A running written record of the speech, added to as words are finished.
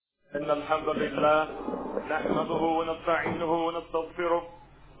إن الحمد لله نحمده ونستعينه ونستغفره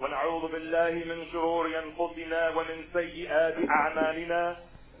ونعوذ بالله من شرور أنفسنا ومن سيئات أعمالنا.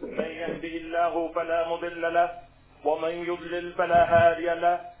 من يهده الله فلا مضل له ومن يضلل فلا هادي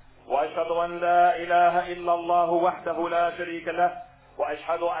له، وأشهد أن لا إله إلا الله وحده لا شريك له،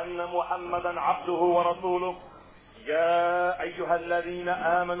 وأشهد أن محمدا عبده ورسوله. يا أيها الذين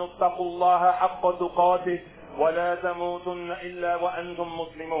آمنوا اتقوا الله حق تقاته ولا تموتن إلا وأنتم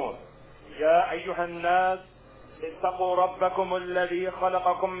مسلمون. يا أيها الناس اتقوا ربكم الذي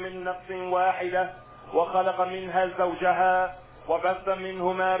خلقكم من نفس واحدة وخلق منها زوجها وبث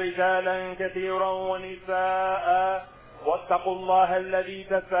منهما رجالا كثيرا ونساء، واتقوا الله الذي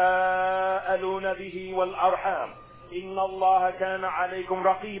تساءلون به والأرحام إن الله كان عليكم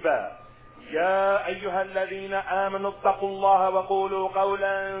رقيبا. يا أيها الذين آمنوا اتقوا الله وقولوا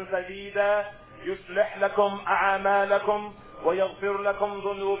قولا سديدا يصلح لكم أعمالكم ويغفر لكم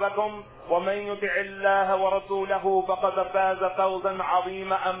ذنوبكم، ومن يطع الله ورسوله فقد فاز فوزا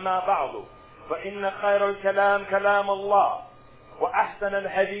عظيما. أما بعد، فإن خير الكلام كلام الله، وأحسن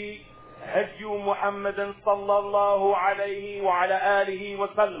الهدي هدي محمد صلى الله عليه وعلى آله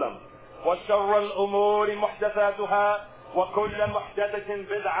وسلم، وشر الأمور محدثاتها، وكل محدثة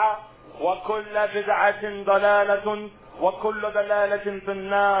بدعة، وكل بدعة ضلالة، وكل ضلالة في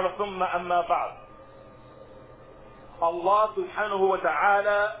النار. ثم أما بعد. Allah subhanahu wa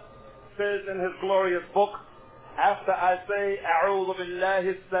ta'ala says in his glorious book, after I say أعوذ بالله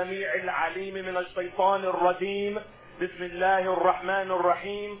السميع العليم من الشيطان الرجيم بسم الله الرحمن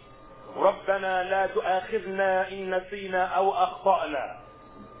الرحيم ربنا لا تؤاخذنا إن نسينا أو أخطأنا.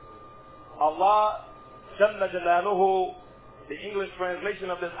 Allah Jalla Jalaluhu, the English translation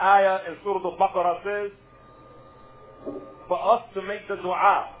of this ayah in Surah Al-Baqarah says, for us to make the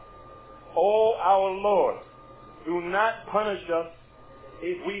dua, O our Lord, do not punish us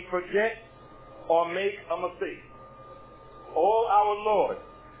if we forget or make a mistake. O our Lord,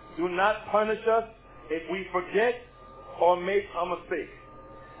 do not punish us if we forget or make a mistake.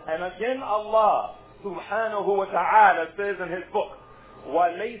 And again Allah subhanahu wa ta'ala says in his book,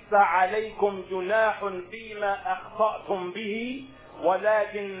 وَلَيْسَ عَلَيْكُمْ جُنَاحٌ فِيمَا أَخْطَأْتُمْ بِهِ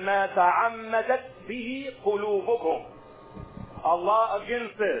وَلَكِنْ مَا تَعَمَّدَتْ بِهِ قُلُوبُكُمْ. Allah again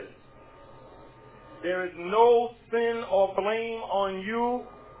says, there is no sin or blame on you.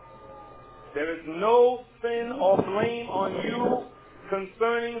 There is no sin or blame on you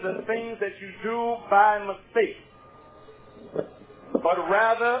concerning the things that you do by mistake. But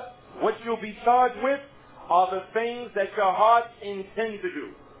rather, what you'll be charged with are the things that your heart intends to do.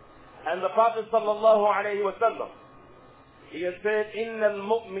 And the Prophet sallallahu alayhi wa sallam, he has said, إِنَّ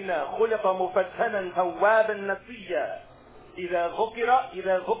الْمُؤْمِنَ خُلِقَ مُفَتَّنًا تَوَّابًا نَسِيًّا إِذَا ذُكِرَ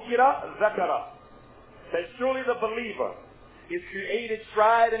ذَكَرَ. That surely the believer is created,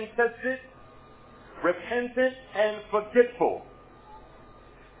 tried and tested, repentant and forgetful.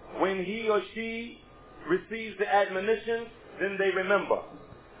 When he or she receives the admonition, then they remember.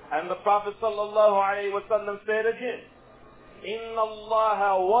 And the Prophet sallallahu alayhi wa sallam said again, إِنَّ اللَّهَ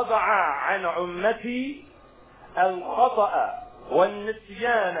وَضَعَ عَنْ عُمَّتِي الْخَطَأَ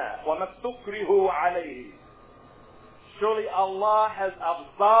وَالنِّسْيَانَ وَمَا اسْتُكْرِهُ عَلَيْهِ. Surely Allah has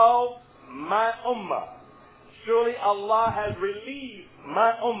absolved my ummah. Surely Allah has relieved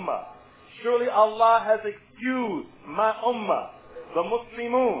my ummah. Surely Allah has excused my ummah, the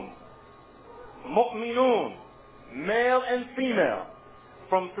Muslimun, mu'minun, male and female,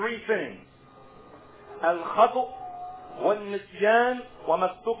 from three things: al-khatu' wal-nisyan wa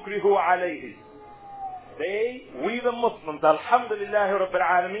mastukrihu alayhi. We the Muslims, alhamdulillahi rabbil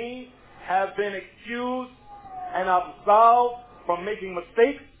alameen, have been excused and absolved from making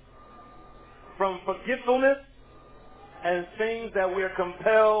mistakes, from forgetfulness, and things that we are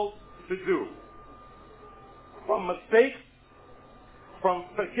compelled to do. From mistakes, from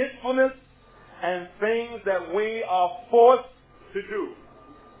forgetfulness, and things that we are forced to do.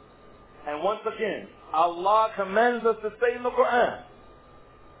 And once again, Allah commands us to say in the Quran,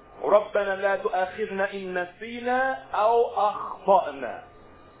 رَبَّنَا لَا تُؤَاخِذْنَا إِن نَسِينَا أَوْ أَخْطَأْنَا.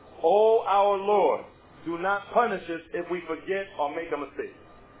 O our Lord, do not punish us if we forget or make a mistake.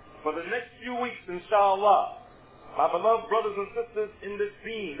 For the next few weeks, inshallah, my beloved brothers and sisters in this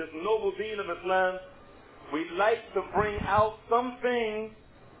deen, this noble deen of Islam, we'd like to bring out some things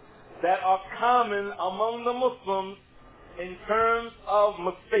that are common among the Muslims in terms of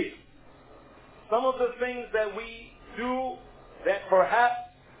mistakes. Some of the things that we do that perhaps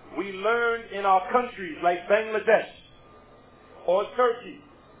we learned in our countries like Bangladesh, or Turkey,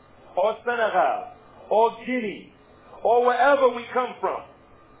 or Senegal, or Guinea, or wherever we come from.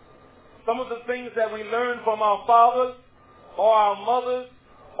 Some of the things that we learn from our fathers or our mothers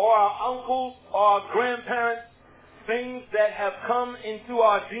or our uncles or our grandparents, things that have come into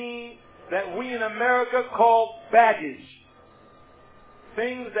our deen that we in America call baggage.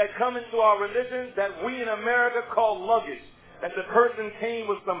 Things that come into our religion that we in America call luggage, that the person came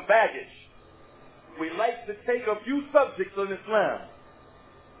with some baggage. We like to take a few subjects in Islam,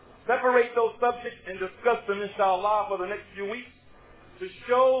 separate those subjects and discuss them, inshallah, for the next few weeks to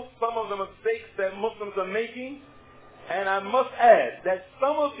show some of the mistakes that Muslims are making. And I must add that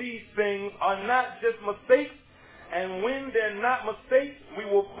some of these things are not just mistakes, and when they're not mistakes, we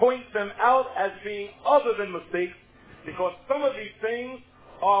will point them out as being other than mistakes, because some of these things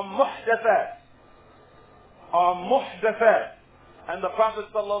are muhdathat. And the Prophet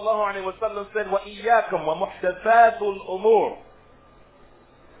ﷺ said, وَإِيَّاكُمْ وَمُحْدَثَاتُ الْأُمُورِ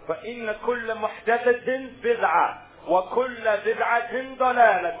فَإِنَّ كُلَّ مُحْدَثَةٍ بِدْعَةٍ وَكُلَّ بِدْعَةٍ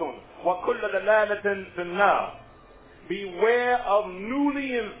ضَلَالَةٌ وَكُلَّ ضَلَالَةٍ فِي النَّارِ. Beware of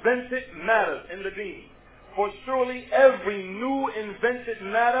newly invented matters in the deen. For surely every new invented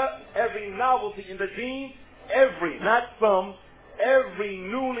matter, every novelty in the deen, every, not some, every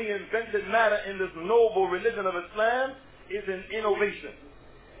newly invented matter in this noble religion of Islam is an innovation.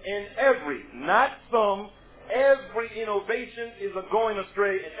 In every, not some, every innovation is a going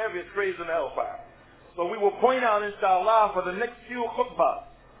astray, and every astray is in the hellfire. So we will point out, inshallah, for the next few khutbahs,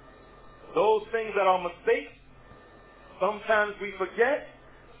 those things that are mistakes. Sometimes we forget,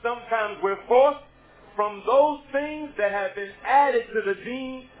 sometimes we're forced from those things that have been added to the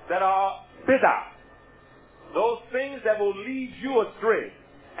deen that are bid'ah. Those things that will lead you astray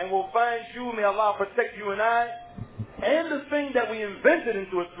and will find you, may Allah protect you and I, and the thing that we invented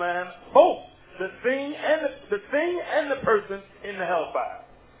into Islam, both the thing and the person in the hellfire.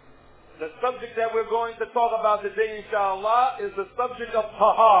 The subject that we're going to talk about today, inshallah, is the subject of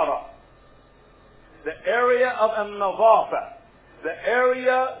Tahaarah. The area of an-nazafa. The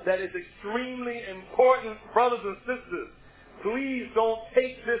area that is extremely important, brothers and sisters. Please don't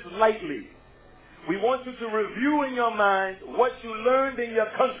take this lightly. We want you to review in your mind what you learned in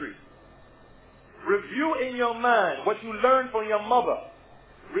your country. Review in your mind what you learned from your mother.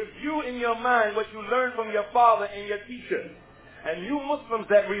 Review in your mind what you learned from your father and your teacher. And you Muslims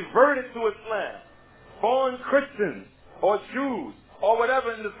that reverted to Islam, born Christians or Jews or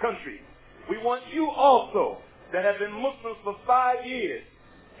whatever in this country, we want you also that have been Muslims for 5 years,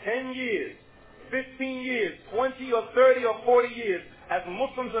 10 years, 15 years, 20 or 30 or 40 years, as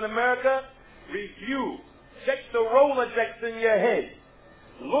Muslims in America, review, check the Rolodex in your head.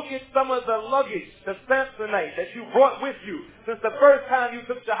 Look at some of the luggage, the Samsonite that you brought with you since the first time you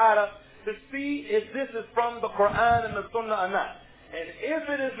took Tahaarah, to see if this is from the Quran and the Sunnah or not. And if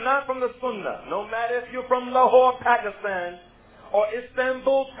it is not from the Sunnah, no matter if you're from Lahore, Pakistan, or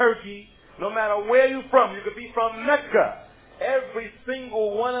Istanbul, Turkey, no matter where you're from, you could be from Mecca. Every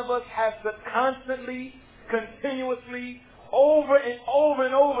single one of us has to constantly, continuously, over and over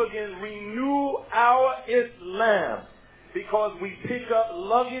and over again, renew our Islam. Because we pick up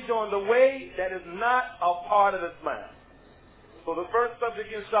luggage on the way that is not a part of Islam. So the first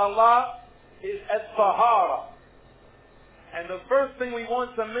subject, inshallah, is Tahaarah. And the first thing we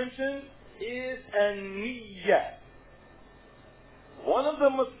want to mention is an-niyyah. One of the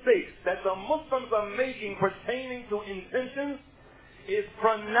mistakes that the Muslims are making pertaining to intentions is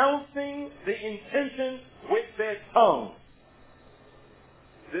pronouncing the intention with their tongue.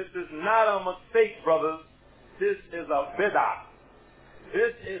 This is not a mistake, brothers. This is a bid'ah.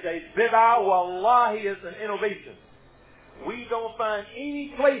 This is a bid'ah, wallahi, is an innovation. We don't find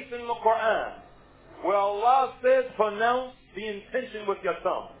any place in the Quran where Allah says pronounce the intention with your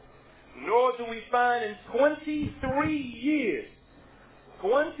tongue. Nor do we find in 23 years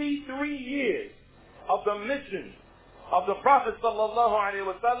of the mission of the Prophet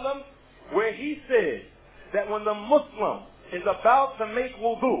ﷺ, where he said that when the Muslim is about to make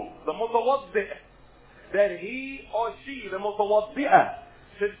wudu, the mutawaddi', that he or she, the mutawaddi'ah,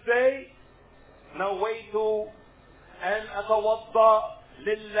 should say, nawaitu an atawadda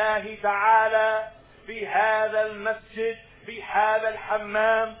lillahi ta'ala fi hadha al-masjid, fi hadha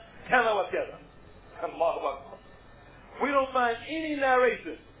al-hammam, kada wa kada. Allahu Akbar. We don't find any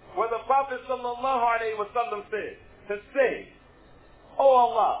narration where the Prophet ﷺ said to say, oh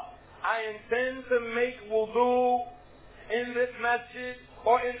Allah, I intend to make wudu in this masjid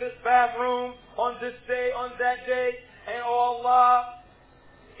or in this bathroom on this day, on that day, and oh Allah,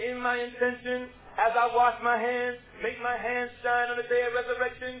 in my intention, as I wash my hands, make my hands shine on the day of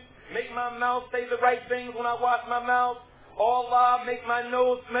resurrection, make my mouth say the right things when I wash my mouth, oh Allah, make my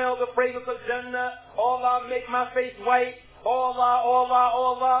nose smell the fragrance of Jannah, oh Allah, make my face white, oh Allah, oh Allah,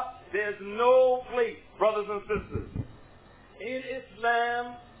 oh Allah. There's no place, brothers and sisters, in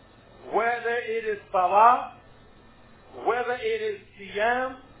Islam, whether it is salah, whether it is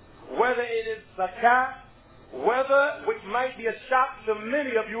siyam, whether it is zakah, whether, which might be a shock to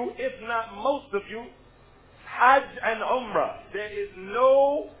many of you, if not most of you, Hajj and Umrah. There is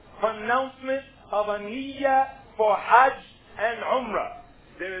no pronouncement of a niyyah for Hajj and Umrah.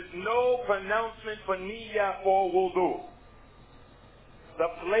 There is no pronouncement for niyyah for wudu. The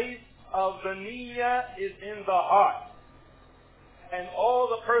place of the niyyah is in the heart. And all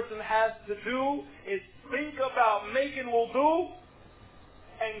the person has to do is think about making wudu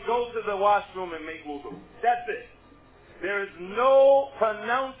and go to the washroom and make wudu. That's it. There is no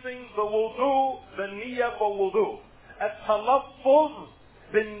pronouncing the wudu, the niyyah for wudu. At-talaffuz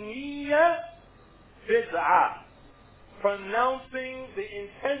bin-niyyah bid'ah. Pronouncing the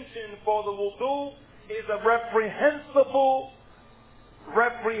intention for the wudu is a reprehensible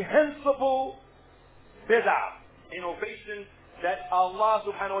bid'ah, innovation that Allah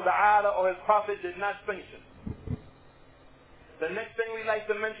subhanahu wa ta'ala or His Prophet did not sanction. The next thing we like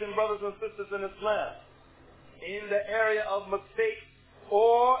to mention, brothers and sisters in Islam, in the area of mistakes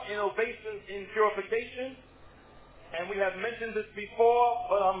or innovations in purification, and we have mentioned this before,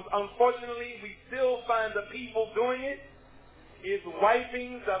 but unfortunately we still find the people doing it, is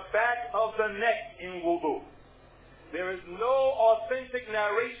wiping the back of the neck in wudu. There is no authentic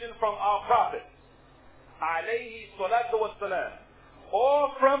narration from our Prophet, alayhi salatu wassalam,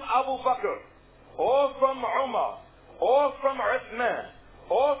 or from Abu Bakr, or from Umar, or from Uthman,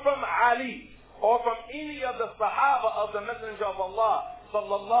 or from Ali, or from any of the Sahaba of the Messenger of Allah,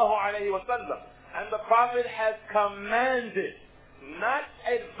 sallallahu alayhi wa sallam. And the Prophet has commanded, not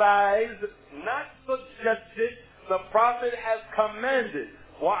advised, not suggested. The Prophet has commanded,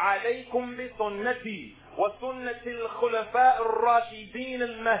 وَعَلَيْكُمْ بِسُنَّتِي وَسُنَّةِ الْخُلَفَاءِ الرَّاشِدِينَ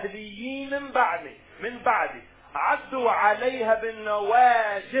الْمَهْدِيِّينَ مِنْ بَعْدِ عَدُّوا عَلَيْهَا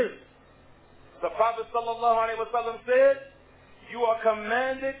بِالنَّوَاجِذِ. The Prophet sallallahu alayhi wa sallam said, you are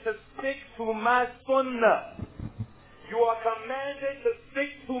commanded to stick to my sunnah. You are commanded to stick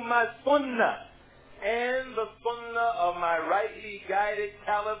to my sunnah and the sunnah of my rightly guided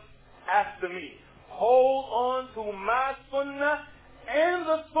caliphs after me. Hold on to my sunnah and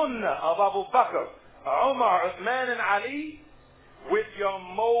the sunnah of Abu Bakr, Umar, Uthman, and Ali with your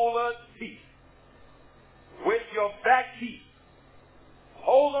molar teeth, with your back teeth.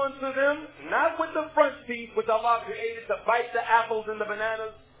 Hold on to them, not with the front teeth, which Allah created to bite the apples and the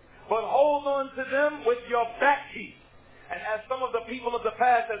bananas, but hold on to them with your back teeth. And as some of the people of the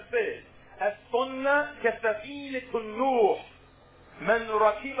past have said, as-sunnah kasafinatun nuh, man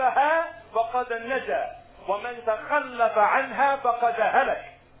rakibaha faqad naja, wa man takhallafa anha faqad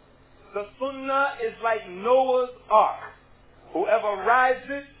halak. The sunnah is like Noah's ark. Whoever rides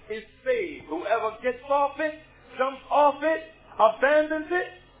it is saved. Whoever gets off it, jumps off it, abandons it,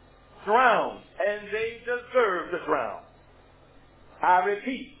 drowns. And they deserve to drown. I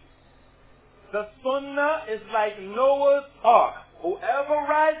repeat, the sunnah is like Noah's ark. Whoever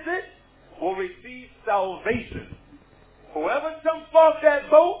rides it will receive salvation. Whoever jumps off that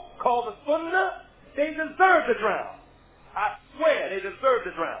boat called the sunnah, they deserve to drown. I swear they deserve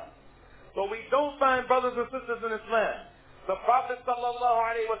to drown. So we don't find, brothers and sisters in Islam, the Prophet sallallahu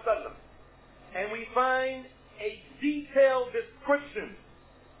alaihi wasallam, and we find a detailed description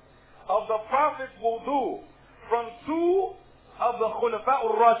of the Prophet's wudu from two of the Khulafa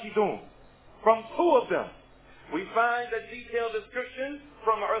al-Rashidun. From two of them, we find a detailed description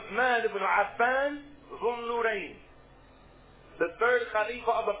from Uthman ibn Affan, Dhul Nurayn, the third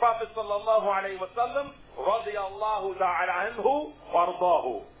Khalifa of the Prophet sallallahu alaihi wasallam, radiyallahu ta'ala anhu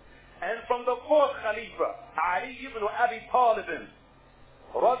wardahu. And from the fourth Khalifa, Ali ibn Abi Talib,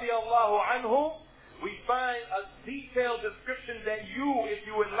 radiyallahu anhu, we find a detailed description that you, if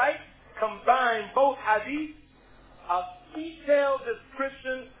you would like, combine both hadith, a detailed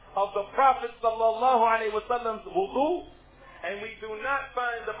description of the Prophet sallallahu alaihi wasallam's wudu, and we do not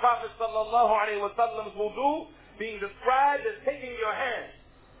find the Prophet sallallahu alaihi wasallam's wudu being described as taking your hand,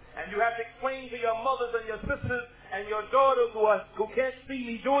 and you have to explain to your mothers and your sisters and your daughters who can't see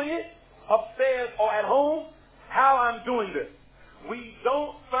me doing it upstairs or at home how I'm doing this. We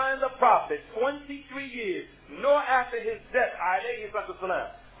don't find the Prophet 23 years, nor after his death, alayhi salam,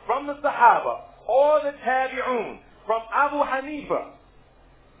 from the Sahaba or the Tabi'un, from Abu Hanifa,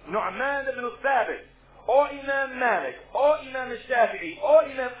 Nu'man ibn Thabit, or Imam Malik, or Imam Shafi'i, or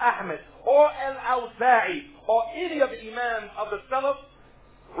Imam Ahmed, or Al-Awza'i, or any of the Imams of the Salaf,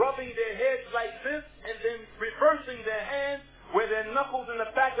 rubbing their heads like this and then reversing their hands where their knuckles in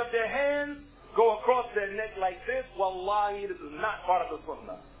the back of their hands go across their neck like this. Wallahi, this is not part of the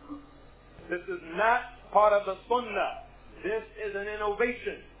sunnah. This is not part of the sunnah. This is an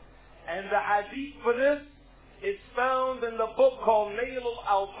innovation. And the hadith for this is found in the book called Nail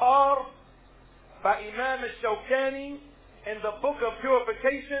al-Awtar by Imam al-Shawkani in the book of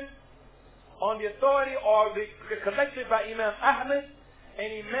Purification on the authority or collected by Imam Ahmed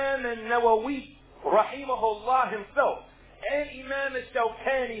and Imam al-Nawawi rahimahullah himself, and Imam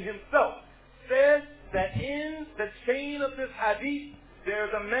al-Shawkani himself says that in the chain of this hadith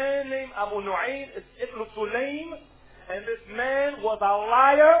there's a man named Abu Nu'aym Ibn Sulaym, and this man was a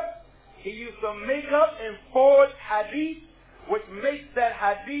liar. He used to make up and forge hadith, which makes that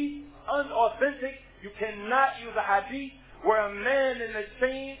hadith unauthentic. You cannot use a hadith where a man in the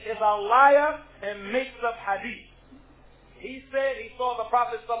chain is a liar and makes up hadith. He said he saw the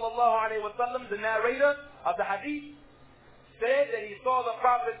Prophet sallallahu alaihi wasallam, the narrator of the hadith, said that he saw the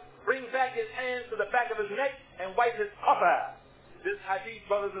Prophet bring back his hands to the back of his neck and wipe his Tahaarah. This hadith,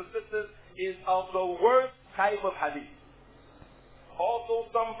 brothers and sisters, is of the worst type of hadith. Also,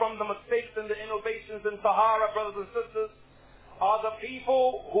 some from the mistakes and the innovations in Tahaarah, brothers and sisters, are the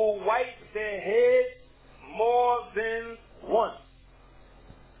people who wipe their heads more than once.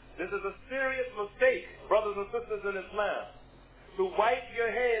 This is a serious mistake, brothers and sisters in Islam, to wipe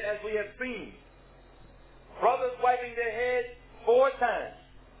your head as we have seen. Brothers wiping their head 4 times,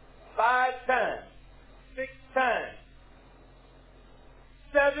 5 times, 6 times,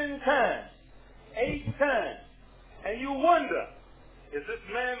 7 times, 8 times. And you wonder, is this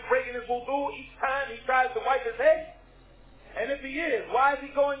man breaking his wudu each time he tries to wipe his head? And if he is, why is he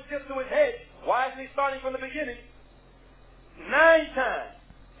going just to his head? Why isn't he starting from the beginning? 9 times,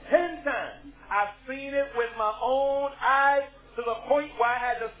 10 times. I've seen it with my own eyes to the point where I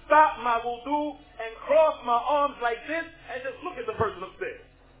had to stop my wudu and cross my arms like this and just look at the person upstairs.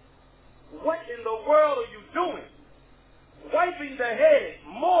 What in the world are you doing? Wiping the head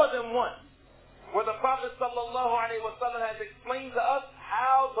more than once. Where the Prophet sallallahu alaihi wasallam has explained to us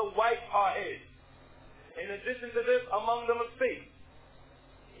how to wipe our heads. In addition to this, among the mistakes,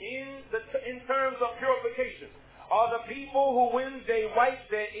 in terms of purification, are the people who, when they wipe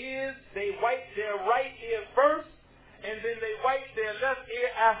their ears, they wipe their right ear first, and then they wipe their left ear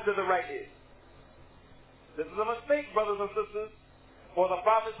after the right ear. This is a mistake, brothers and sisters. For the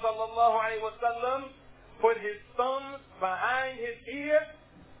Prophet sallallahu alaihi wasallam put his thumbs behind his ear,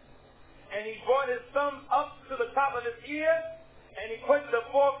 and he brought his thumb up to the top of his ear, and he put the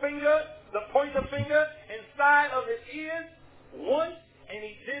forefinger, the pointer finger, inside of his ears once, and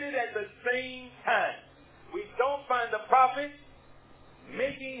he did it at the same time. We don't find the Prophet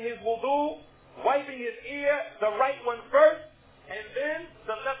making his wudu, wiping his ear, the right one first, and then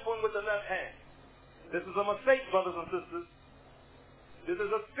the left one with the left hand. This is a mistake, brothers and sisters. This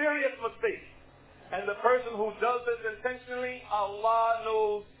is a serious mistake. And the person who does this intentionally, Allah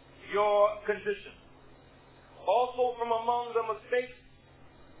knows your condition. Also, from among the mistakes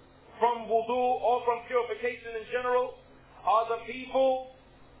from wudu or from purification in general are the people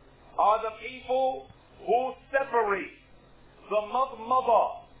who separate the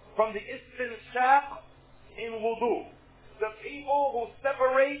madmada from the istinshaq in wudu. The people who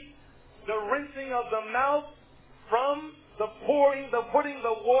separate the rinsing of the mouth from the putting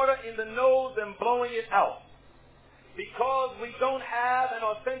the water in the nose and blowing it out. Because we don't have an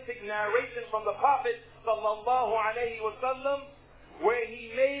authentic narration from the Prophet sallallahu alaihi wasallam where he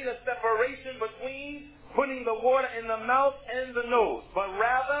made a separation between putting the water in the mouth and the nose. But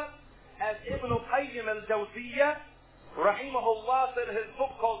rather, as Ibn Qayyim al-Jawziyyah rahimahullah said in his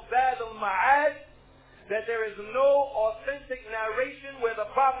book called Zad al-Ma'ad, that there is no authentic narration where the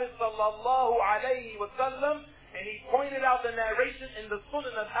Prophet sallallahu alaihi wasallam, and he pointed out the narration in the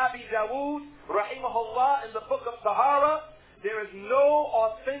Sunan of Abi Dawud, rahimahullah, in the book of Tahaarah. There is no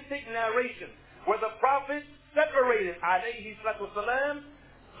authentic narration where the Prophet separated, alayhi salatu wasalam,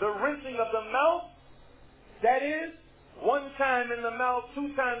 the rinsing of the mouth, that is, 1 time in the mouth,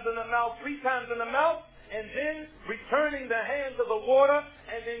 2 times in the mouth, 3 times in the mouth, and then returning the hand to the water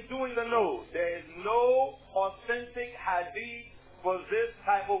and then doing the nose. There is no authentic hadith for this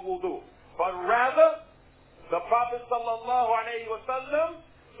type of wudu. But rather, the Prophet sallallahu alaihi wasallam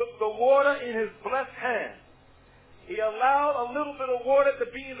took the water in his blessed hand. He allowed a little bit of water to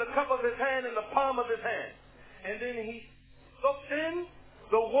be in the cup of his hand, in the palm of his hand. And then he sucked in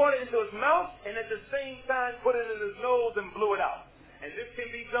the water into his mouth and at the same time put it in his nose and blew it out. And this can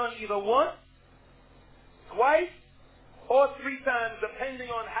be done either once, twice, or 3 times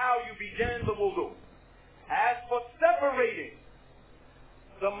depending on how you began the wudu. As for separating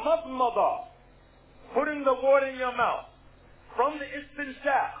the madmada, putting the water in your mouth, from the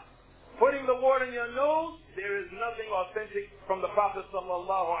istinshaq, putting the water in your nose, there is nothing authentic from the Prophet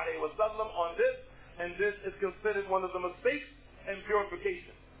sallallahu alaihi wasallam on this. and this is considered one of the mistakes in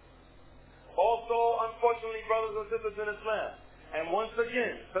purification. Also, unfortunately, brothers and sisters in Islam, and once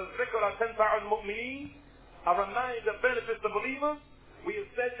again, فَالذِّكْرَ تَنْفَعُ الْمُؤْمِنِينَ, I remind the benefits of believers. We have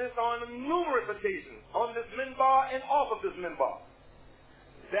said this on numerous occasions, on this minbar and off of this minbar,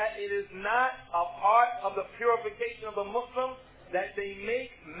 that it is not a part of the purification of the Muslim that they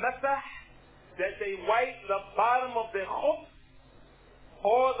make masah, that they wipe the bottom of their khuf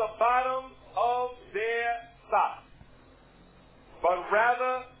or the bottom of their socks, but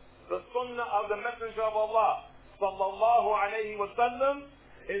rather the sunnah of the Messenger of Allah sallallahu alayhi wa sallam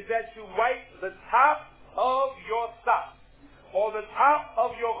is that you wipe the top of your socks or the top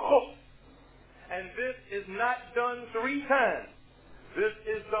of your khuf. And this is not done 3 times. This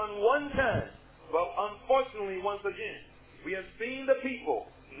is done 1 time. But unfortunately, once again, we have seen the people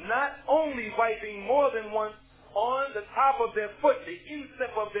not only wiping more than once on the top of their foot, the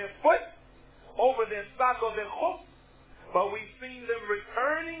instep of their foot, over their sock or their khuf, but we've seen them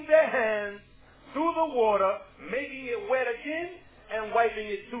returning their hands to the water, making it wet again, and wiping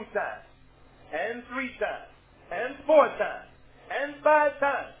it 2 times, and 3 times, and 4 times, and 5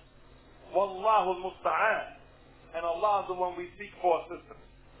 times. Wallahu al-musta'an. And Allah is the one we seek for assistance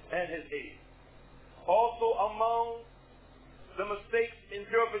and His aid. Also among the mistakes in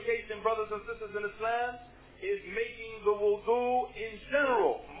purification, brothers and sisters in Islam, is making the wudu in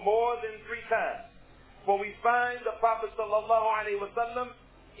general more than 3 times. For we find the Prophet sallallahu alaihi wasallam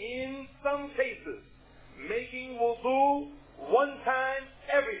in some cases making wudu 1 time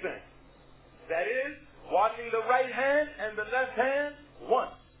everything. That is, washing the right hand and the left hand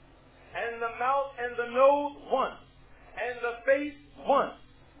once, and the mouth and the nose once, and the face once,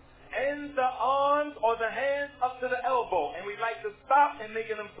 and the arms or the hands up to the elbow. And we'd like to stop and make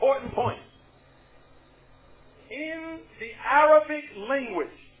an important point. In the Arabic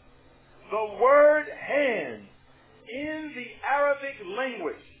language, the word hand, in the Arabic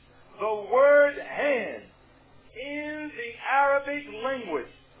language, the word hand, in the Arabic language,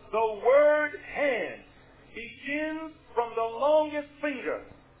 the word hand begins from the longest finger,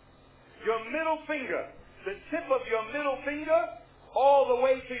 your middle finger, the tip of your middle finger, all the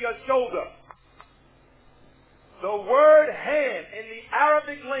way to your shoulder. The word hand in the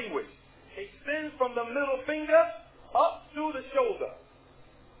Arabic language extends from the middle finger up to the shoulder.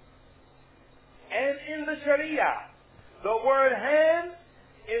 And in the Sharia, the word hand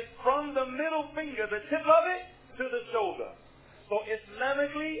is from the middle finger, the tip of it, to the shoulder. So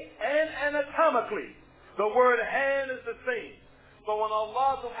Islamically and anatomically, the word hand is the same. So when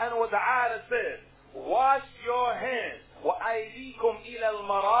Allah subhanahu wa ta'ala says, wash your hands, وَأَيْدِيكُمْ إِلَى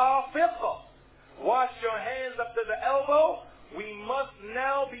الْمَرَافِقِ, wash your hands up to the elbow, we must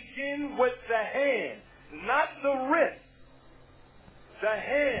now begin with the hand, not the wrist. The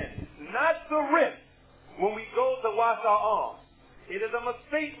hand, not the wrist, when we go to wash our arms. It is a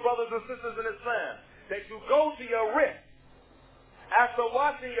mistake, brothers and sisters in Islam, that you go to your wrist after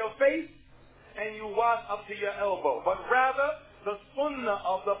washing your face and you wash up to your elbow. But rather, the sunnah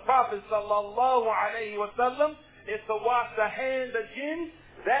of the Prophet sallallahu alayhi wa sallam is to wash the hand again,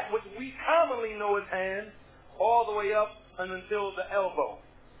 that which we commonly know as hand, all the way up and until the elbow.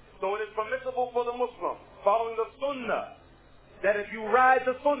 So it is permissible for the Muslim, following the sunnah, that if you ride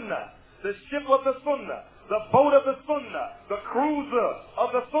the sunnah, the ship of the sunnah, the boat of the sunnah, the cruiser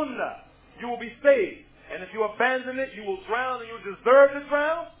of the sunnah, you will be saved. And if you abandon it, you will drown and you deserve to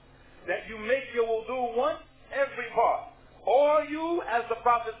drown. That you make your wudu once every part. Or you, as the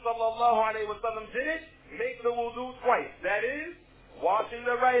Prophet sallallahu alaihi wasallam did it, make the wudu twice. That is, washing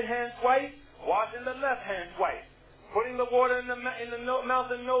the right hand twice, washing the left hand twice, putting the water in the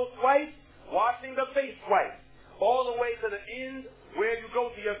mouth and nose twice, washing the face twice, all the way to the end where you go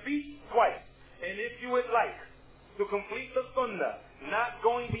to your feet twice. And if you would like to complete the sunnah, not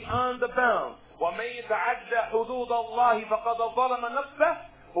going beyond the bounds, وَمَن يَتَعَدَّ حُدُودَ اللَّهِ فَقَدْ ظَلَمَ نَفْسَهُ,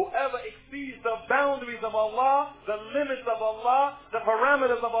 whoever exceeds the boundaries of Allah, the limits of Allah, the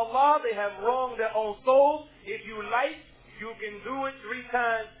parameters of Allah, they have wronged their own souls. If you like, you can do it 3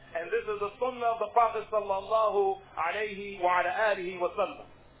 times. And this is the sunnah of the Prophet sallallahu alayhi wa ala alihi wa sallam.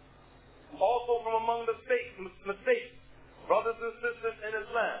 Also from among the mistakes, brothers and sisters in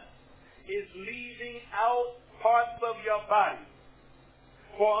Islam, is leaving out parts of your body.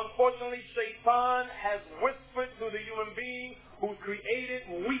 For unfortunately, Shaitan has whispered to the human being who's created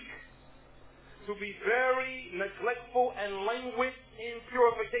weak to be very neglectful and languid in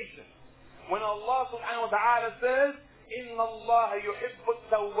purification. When Allah subhanahu wa ta'ala says, إِنَّ اللَّهَ يُحِبُّ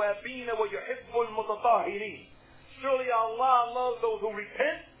التَّوَّابِينَ وَيُحِبُّ الْمُتَطَهِّرِينَ, surely Allah loves those who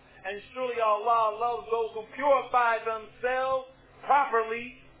repent, and surely Allah loves those who purify themselves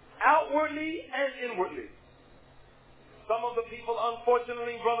properly outwardly and inwardly. Some of the people,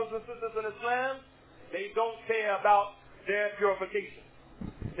 unfortunately, brothers and sisters in Islam, they don't care about their purification.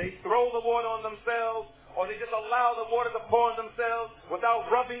 They throw the water on themselves, or they just allow the water to pour on themselves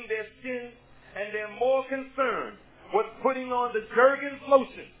without rubbing their skin, and they're more concerned with putting on the Jergens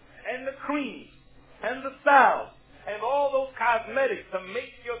lotion and the creams and the salve and all those cosmetics to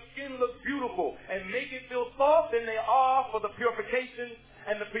make your skin look beautiful and make it feel soft than they are for the purification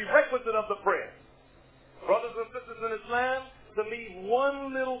and the prerequisite of the prayer. Brothers and sisters in Islam, to leave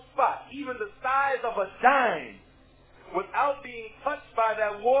one little spot, even the size of a dime, without being touched by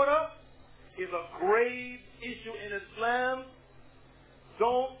that water is a grave issue in Islam.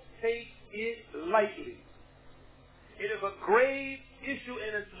 Don't take it lightly. It is a grave issue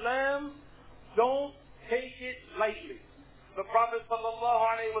in Islam. Don't take it lightly. The Prophet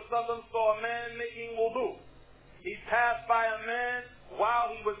ﷺ saw a man making wudu. He passed by a man while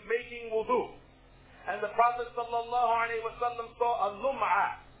he was making wudu. And the Prophet ﷺ saw a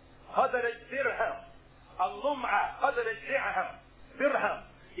lum'a, qadar al-dirham. A lum'a, qadar al-dirham.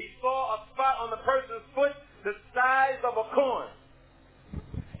 He saw a spot on the person's foot the size of a coin.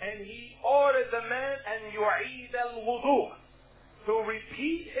 And he ordered the man an yu'eed al-wudu, to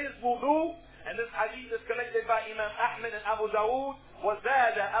repeat his wudu. And this hadith is collected by Imam Ahmad and Abu Dawud.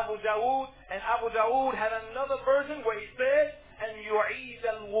 وَزَادَ Abu Dawud. And Abu Dawud had another version where he said, أَنْ يُعِيدَ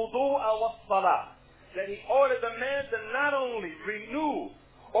الْوُضُوءَ وَالصَّلَاةِ, that he ordered the man to not only renew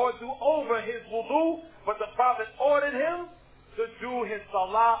or do over his wudu, but the Prophet ordered him to do his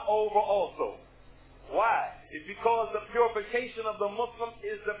salah over also. Why? It's because the purification of the Muslim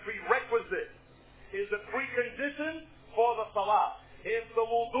is the prerequisite, is the precondition for the salah. If the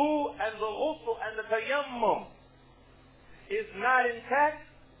wudu and the ghusl and the tayammum is not intact,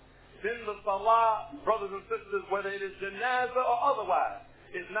 then the salah, brothers and sisters, whether it is janazah or otherwise,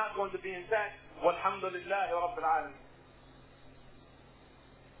 is not going to be intact. Walhamdulillahi Rabbil Alamin.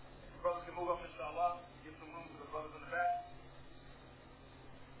 Brothers can move up, inshallah. Give some room to the brothers in the back.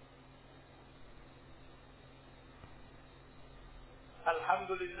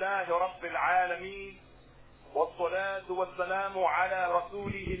 Alhamdulillahi Rabbil Alamin. والصلاة والسلام على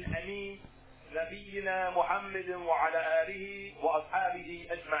رسوله الأمين نبينا محمد وعلى آله وأصحابه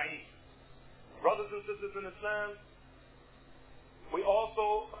أجمعين. Brothers and sisters in Islam, we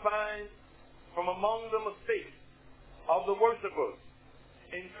also find from among the mistakes of the worshippers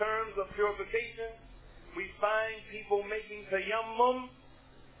in terms of purification, we find people making tayammum,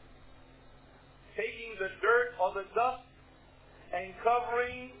 taking the dirt or the dust and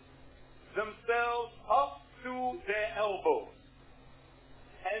covering themselves up to their elbows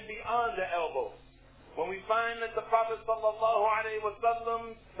and beyond their elbows. When we find that the Prophet ﷺ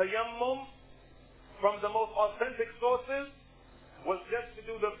tayammum from the most authentic sources was just to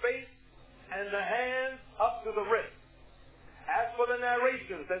do the face and the hands up to the wrist. As for the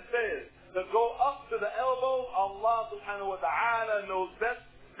narrations that says to go up to the elbows, Allah subhanahu wa ta'ala knows best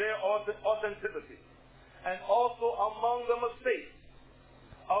their authenticity. And also among the mistakes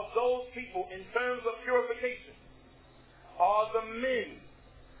of those people in terms of purification are the men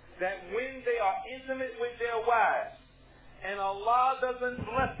that when they are intimate with their wives and Allah doesn't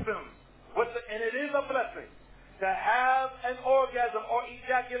bless them with and it is a blessing to have an orgasm or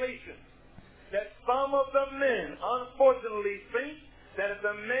ejaculation, that some of the men unfortunately think that if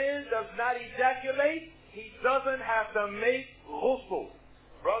the man does not ejaculate, he doesn't have to make ghusl.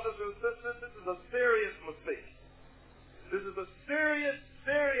 Brothers and sisters, this is a serious mistake. This is a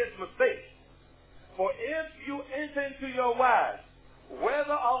serious mistake. For if you enter into your wives,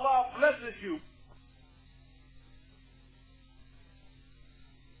 whether Allah blesses you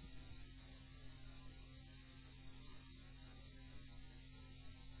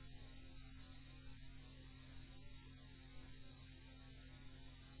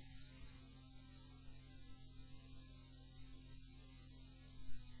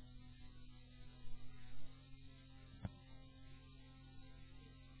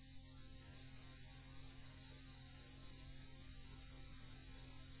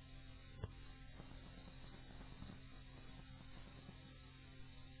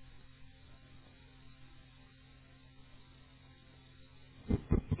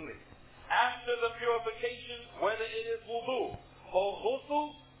after the purification, whether it is wudu or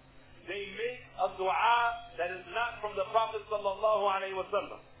ghusl, they make a dua that is not from the Prophet sallallahu alaihi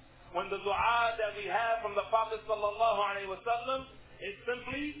wasallam. When the dua that we have from the Prophet sallallahu alaihi wasallam is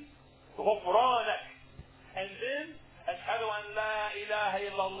simply غفرانك, and then أشهد أن لا إله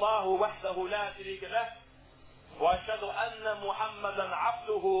إلا الله وحده لا شريك له وأشهد أن محمدا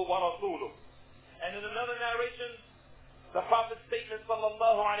عبده ورسوله. And in another narration, The Prophet's statement,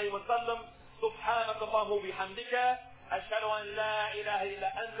 sallallahu alayhi wa sallam, Subhanakallahu bihamdika, ashhadu an la ilaha illa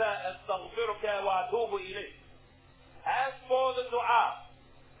anta, astaghfiruka wa atubu ilayk. As for the dua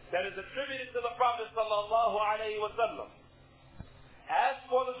that is attributed to the Prophet sallallahu alayhi wa sallam, as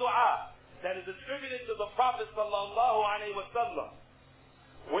for the dua that is attributed to the Prophet sallallahu alayhi wa sallam,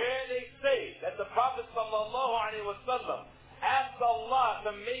 where they say that the Prophet sallallahu alayhi wa sallam asked Allah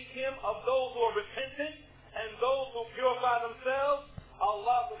to make him of those who are repentant and those who purify themselves,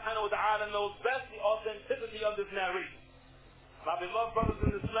 Allah subhanahu wa ta'ala knows best the authenticity of this narration. My beloved brothers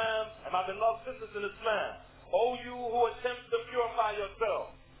in Islam and my beloved sisters in Islam, O you who attempt to purify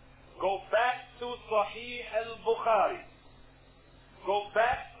yourself, go back to Sahih al-Bukhari. Go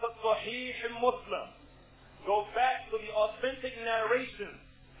back to Sahih Muslim. Go back to the authentic narrations,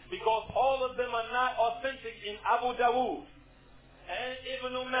 because all of them are not authentic in Abu Dawud and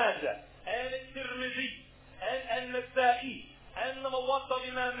Ibn Majah and Tirmidhi and An-Nasa'i and the Muwatta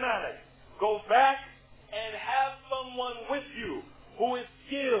Imam Malik. Go back and have someone with you who is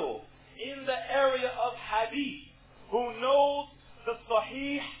skilled in the area of hadith, who knows the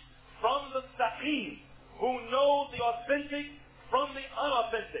sahih from the saqim, who knows the authentic from the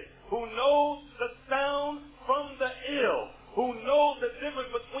unauthentic, who knows the sound from the ill, who knows the difference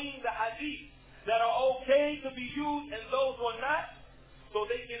between the hadith that are okay to be used and those who are not, so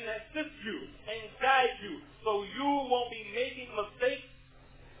they can assist you and guide you, so you won't be making mistakes,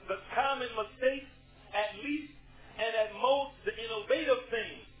 the common mistakes, at least, and at most, the innovative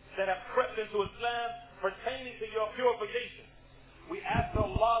things that have crept into Islam pertaining to your purification. We ask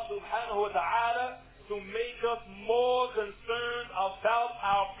Allah subhanahu wa ta'ala to make us more concerned about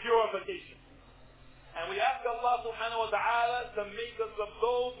our purification. And we ask Allah subhanahu wa ta'ala to make us of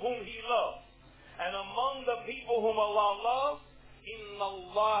those whom He loves. And among the people whom Allah loves, إِنَّ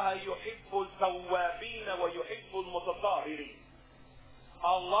اللَّهَ يُحِبُّ التَّوَّابِينَ وَيُحِبُّ الْمُتَطَهِّرِينَ.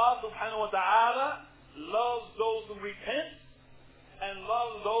 Allah subhanahu wa ta'ala loves those who repent and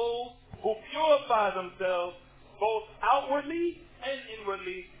loves those who purify themselves both outwardly and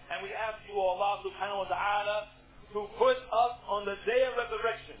inwardly. And we ask you, Allah subhanahu wa ta'ala, to put us on the day of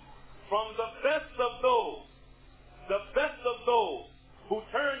resurrection from the best of those who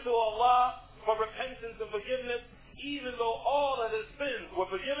turn to Allah for repentance and forgiveness, even though all of his sins were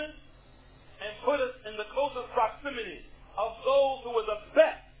forgiven, and put us in the closest proximity of those who were the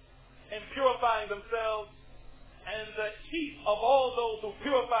best in purifying themselves, and the chief of all those who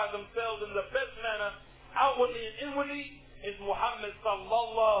purify themselves in the best manner, outwardly and inwardly, is Muhammad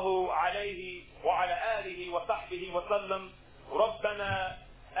sallallahu alayhi wa ala alihi wa sahbihi wa sallam. ربنا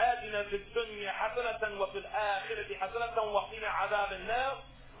آتنا في الدنيا حسنة وفي الآخرة حسنة وقنا عذاب النار.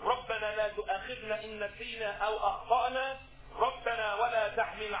 ربنا لا تؤاخذنا إن نسينا أو أخطأنا. ربنا ولا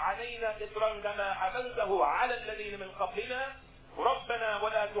تحمل علينا إصرا كما حملته على الذين من قبلنا. ربنا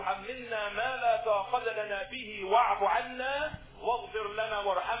ولا تحملنا ما لا طاقة لنا به واعف عنا واغفر لنا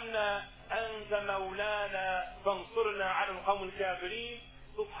وارحمنا أنت مولانا فانصرنا على القوم الكافرين.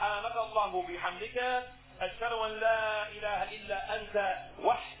 سبحانك اللهم وبحمدك أشهد أن لا إله إلا أنت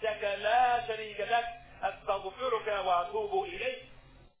وحدك لا